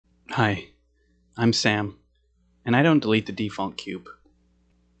Hi, I'm Sam, and I don't delete the default cube.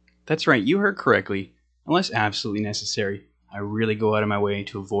 That's right, you heard correctly. Unless absolutely necessary, I really go out of my way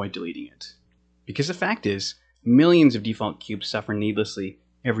to avoid deleting it. Because the fact is, millions of default cubes suffer needlessly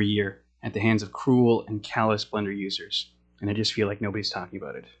every year at the hands of cruel and callous Blender users, and I just feel like nobody's talking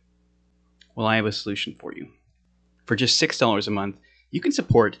about it. Well, I have a solution for you. For just $6 a month, you can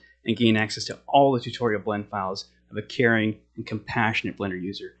support and gain access to all the tutorial blend files of a caring and compassionate Blender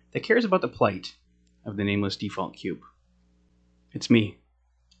user that cares about the plight of the nameless default cube. It's me.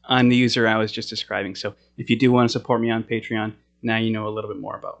 I'm the user I was just describing, so if you do want to support me on Patreon, now you know a little bit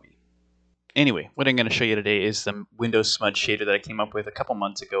more about me. Anyway, what I'm going to show you today is the Windows Smudge shader that I came up with a couple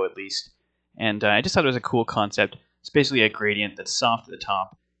months ago at least. And I just thought it was a cool concept. It's basically a gradient that's soft at the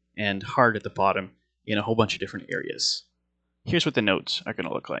top and hard at the bottom in a whole bunch of different areas. Here's what the nodes are going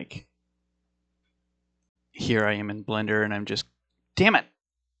to look like. Here I am in Blender and I'm just, damn it!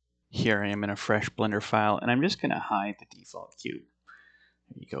 Here I am in a fresh Blender file and I'm just going to hide the default cube.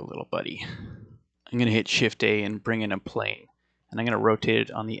 There you go, little buddy. I'm going to hit Shift A and bring in a plane. And I'm going to rotate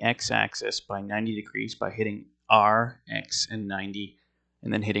it on the x-axis by 90 degrees by hitting R, X, and 90,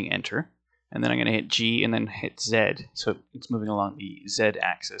 and then hitting Enter. And then I'm going to hit G and then hit Z, so it's moving along the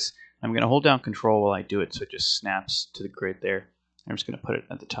Z-axis. I'm going to hold down Control while I do it, so it just snaps to the grid there. I'm just going to put it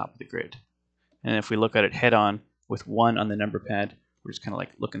at the top of the grid. And if we look at it head-on with 1 on the number pad, we're just kind of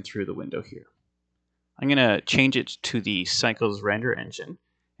like looking through the window here. I'm going to change it to the Cycles render engine.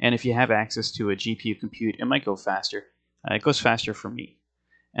 And if you have access to a GPU compute, it might go faster. It goes faster for me.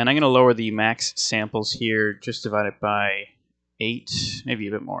 And I'm going to lower the max samples here, just divide it by 8, maybe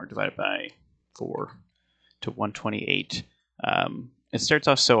a bit more, divide it by 4 to 128. It starts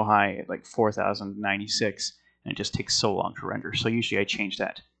off so high at like 4096, and it just takes so long to render. So usually I change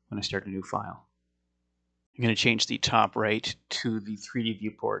that when I start a new file. I'm going to change the top right to the 3D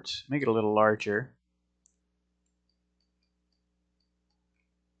viewport, make it a little larger.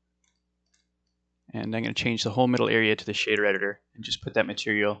 And I'm going to change the whole middle area to the shader editor and just put that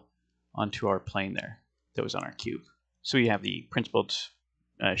material onto our plane there that was on our cube. So we have the principled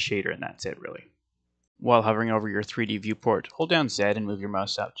shader, and that's it really. While hovering over your 3D viewport, hold down Z and move your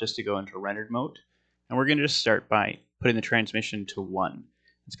mouse up just to go into rendered mode. And we're going to just start by putting the transmission to 1.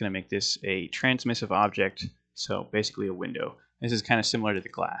 It's going to make this a transmissive object, so basically a window. This is kind of similar to the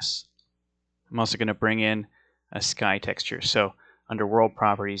glass. I'm also going to bring in a sky texture. So under world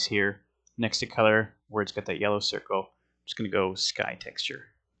properties here, next to color, where it's got that yellow circle, I'm just going to go sky texture.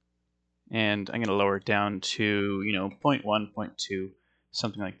 And I'm going to lower it down to, 0.1, 0.2,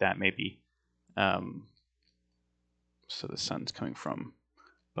 something like that maybe. So the sun's coming from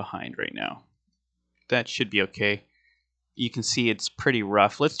behind right now. That should be okay. You can see it's pretty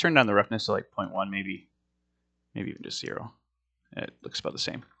rough. Let's turn down the roughness to like 0.1 maybe even just 0. It looks about the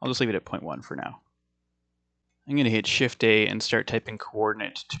same. I'll just leave it at 0.1 for now. I'm going to hit Shift A and start typing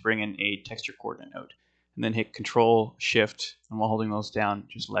coordinate to bring in a texture coordinate node. And then hit Control Shift, and while holding those down,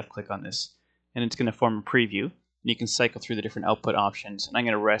 just left click on this. And it's going to form a preview. And you can cycle through the different output options. And I'm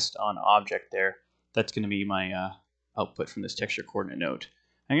going to rest on object there. That's going to be my output from this texture coordinate node.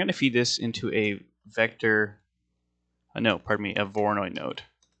 I'm going to feed this into a vector, a Voronoi node.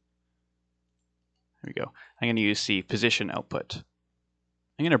 There we go. I'm going to use the position output.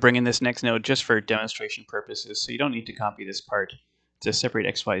 I'm going to bring in this next node just for demonstration purposes, so you don't need to copy this part. It's a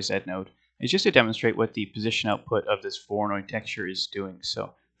separate XYZ node. It's just to demonstrate what the position output of this Voronoi texture is doing.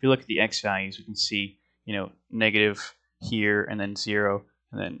 So if you look at the X values, we can see, negative here, and then 0,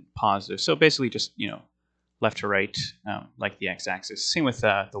 and then positive. So basically just, left to right, like the X-axis. Same with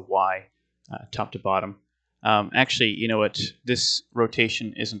the Y, top to bottom. Actually, you know what? This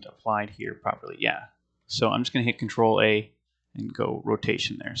rotation isn't applied here properly. Yeah. So I'm just going to hit Control A and go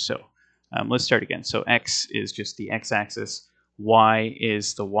rotation there. So let's start again. So X is just the X-axis. Y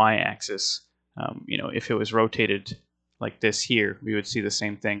is the Y-axis. If it was rotated like this here, we would see the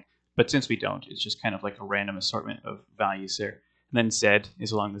same thing. But since we don't, it's just kind of like a random assortment of values there. And then Z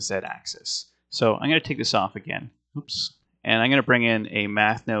is along the Z-axis. So I'm going to take this off again. Oops. And I'm going to bring in a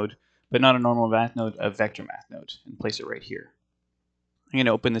math node, but not a normal math node, a vector math node, and place it right here. I'm going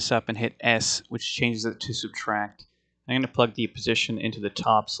to open this up and hit S, which changes it to subtract. I'm going to plug the position into the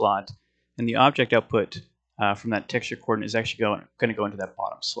top slot, and the object output from that texture coordinate is actually going to go into that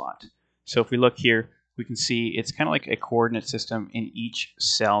bottom slot. So if we look here, we can see it's kind of like a coordinate system in each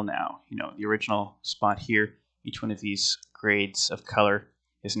cell now. The original spot here, each one of these grades of color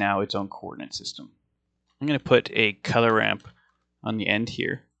is now its own coordinate system. I'm going to put a color ramp on the end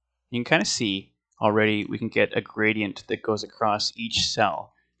here. You can kind of see already we can get a gradient that goes across each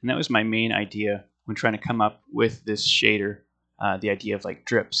cell. And that was my main idea when trying to come up with this shader the idea of like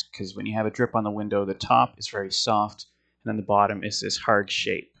drips, because when you have a drip on the window, the top is very soft, and then the bottom is this hard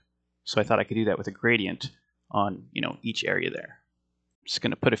shape. So I thought I could do that with a gradient on each area there. I'm just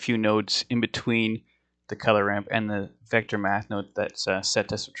going to put a few nodes in between the color ramp and the vector math node that's set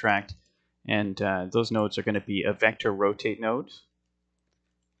to subtract, and those nodes are going to be a vector rotate node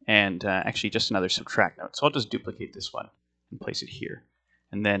and actually just another subtract node. So I'll just duplicate this one and place it here,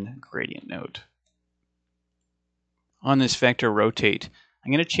 and then gradient node. On this vector rotate,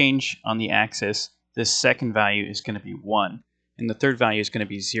 I'm going to change on the axis. This second value is going to be 1, and the third value is going to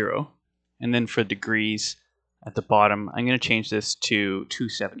be 0. And then for degrees at the bottom, I'm going to change this to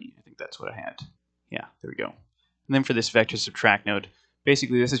 270. I think that's what I had. Yeah, there we go. And then for this vector subtract node,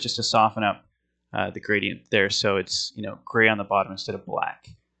 basically this is just to soften up the gradient there, so it's gray on the bottom instead of black,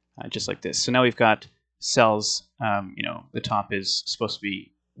 just like this. So now we've got cells. The top is supposed to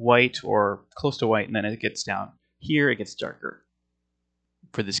be white or close to white, and then it gets down here, it gets darker.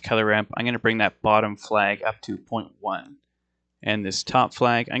 For this color ramp, I'm going to bring that bottom flag up to 0.1, and this top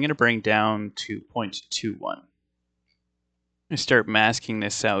flag I'm going to bring down to 0.21. I start masking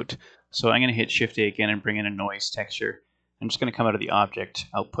this out, so I'm going to hit Shift A again and bring in a noise texture. I'm just going to come out of the object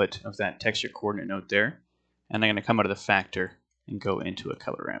output of that texture coordinate node there, and I'm going to come out of the factor and go into a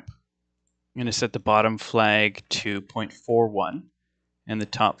color ramp. I'm going to set the bottom flag to 0.41, and the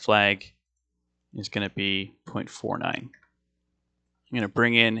top flag is going to be 0.49. I'm going to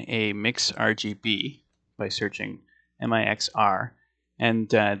bring in a mix RGB by searching MIXR, and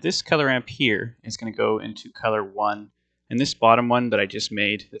this color ramp here is going to go into color 1, and this bottom one that I just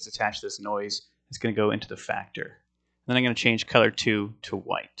made that's attached to this noise is going to go into the factor. Then I'm going to change color 2 to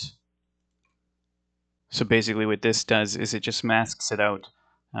white. So basically what this does is it just masks it out,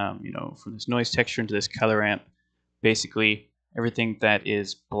 from this noise texture into this color ramp. Basically everything that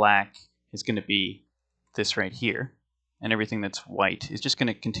is black is going to be this right here, and everything that's white is just going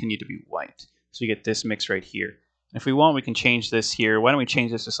to continue to be white. So you get this mix right here. And if we want, we can change this here. Why don't we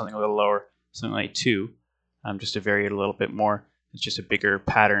change this to something a little lower, something like 2, just to vary it a little bit more. It's just a bigger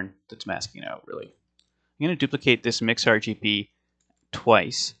pattern that's masking out, really. I'm going to duplicate this mix RGB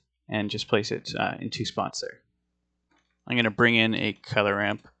twice and just place it in 2 spots there. I'm going to bring in a color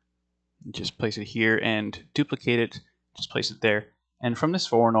ramp, just place it here and duplicate it, just place it there. And from this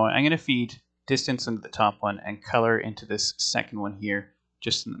Voronoi, I'm going to feed distance into the top one and color into this second one here,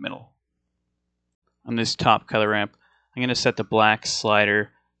 just in the middle. On this top color ramp, I'm going to set the black slider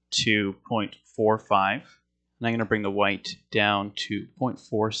to 0.45, and I'm going to bring the white down to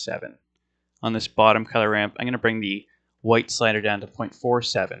 0.47. On this bottom color ramp, I'm going to bring the white slider down to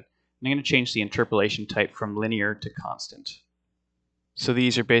 0.47, and I'm going to change the interpolation type from linear to constant. So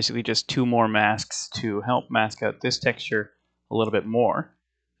these are basically just 2 more masks to help mask out this texture a little bit more.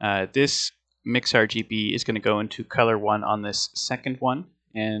 This mix RGB is going to go into color 1 on this second one,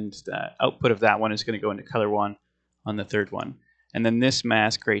 and the output of that one is going to go into color 1 on the third one. And then this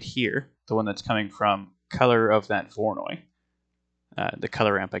mask right here, the one that's coming from color of that Voronoi, the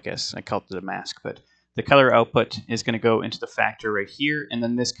color ramp, I guess I called it a mask, but the color output is going to go into the factor right here, and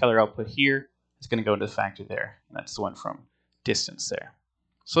then this color output here is going to go into the factor there, and that's the one from distance there.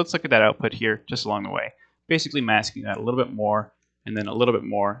 So let's look at that output here just along the way, basically masking that a little bit more and then a little bit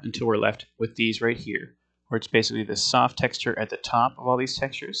more until we're left with these right here, where it's basically this soft texture at the top of all these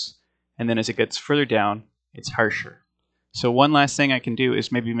textures, and then as it gets further down, it's harsher. So one last thing I can do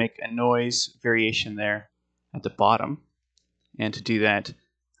is maybe make a noise variation there at the bottom, and to do that,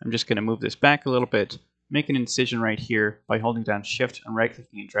 I'm just going to move this back a little bit, make an incision right here by holding down Shift and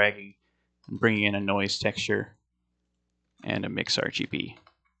right-clicking and dragging, and bringing in a noise texture and a mix RGB.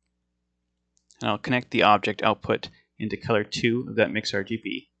 And I'll connect the object output into color 2 of that mix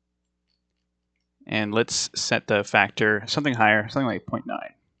RGB. And let's set the factor something higher, something like 0.9.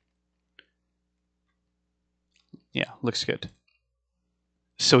 Yeah, looks good.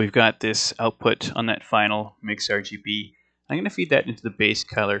 So we've got this output on that final mix RGB. I'm going to feed that into the base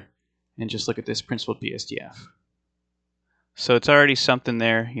color and just look at this principled BSDF. So it's already something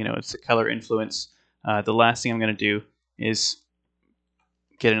there, it's the color influence. The last thing I'm going to do is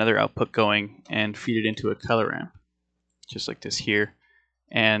get another output going and feed it into a color ramp, just like this here.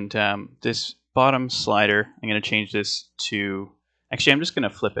 And this bottom slider, I'm going to change this to, actually I'm just going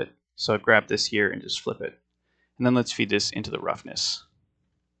to flip it. So I grab this here and just flip it. And then let's feed this into the roughness.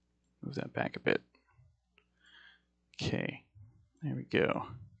 Move that back a bit. Okay, there we go.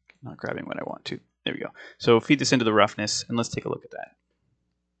 Not grabbing what I want to. There we go. So feed this into the roughness, and let's take a look at that.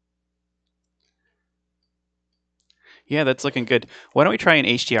 Yeah, that's looking good. Why don't we try an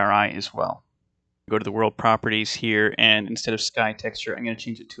HDRI as well? Go to the world properties here, and instead of sky texture, I'm going to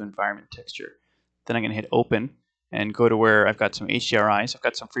change it to environment texture. Then I'm going to hit open, and go to where I've got some HDRIs. I've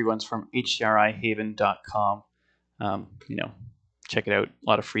got some free ones from hdrihaven.com. Check it out. A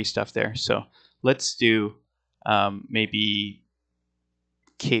lot of free stuff there. So let's do maybe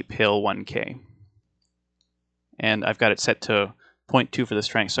Cape Hill 1K. And I've got it set to 0.2 for the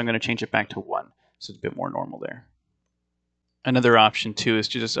strength, so I'm going to change it back to 1, so it's a bit more normal there. Another option too is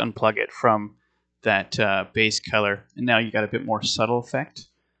to just unplug it from that base color, and now you got a bit more subtle effect.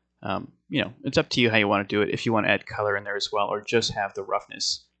 It's up to you how you want to do it, if you want to add color in there as well, or just have the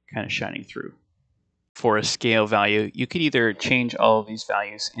roughness kind of shining through. For a scale value, you could either change all of these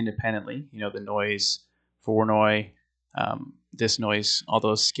values independently, the noise, Voronoi, this noise, all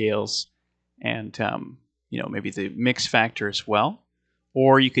those scales, and maybe the mix factor as well.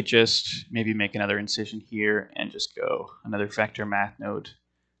 Or you could just maybe make another incision here and just go another vector math node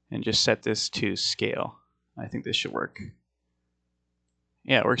and just set this to scale. I think this should work.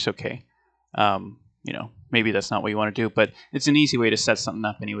 Yeah, it works okay. Maybe that's not what you want to do, but it's an easy way to set something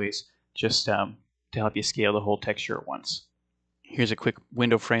up anyways, just to help you scale the whole texture at once. Here's a quick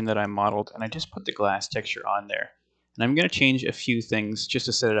window frame that I modeled, and I just put the glass texture on there. And I'm going to change a few things just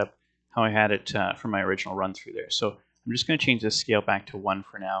to set it up how I had it from my original run through there. So I'm just going to change this scale back to 1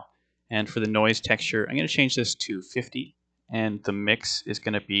 for now. And for the noise texture, I'm going to change this to 50. And the mix is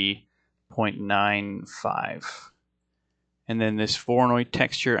going to be 0.95. And then this Voronoi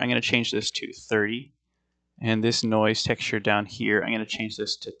texture, I'm going to change this to 30. And this noise texture down here, I'm going to change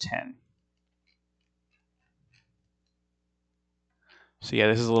this to 10. So yeah,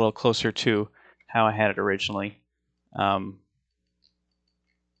 this is a little closer to how I had it originally.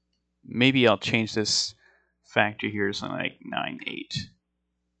 Maybe I'll change this factor here to something like 9.8.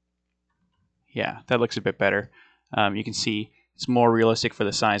 Yeah, that looks a bit better. You can see it's more realistic for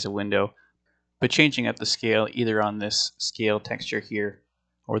the size of window. But changing up the scale either on this scale texture here,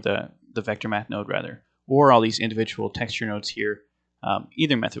 or the vector math node rather, or all these individual texture nodes here,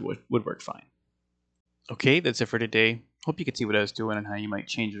 either method would work fine. Okay, that's it for today. Hope you could see what I was doing and how you might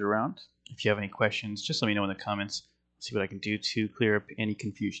change it around. If you have any questions, just let me know in the comments. I'll see what I can do to clear up any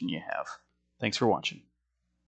confusion you have. Thanks for watching.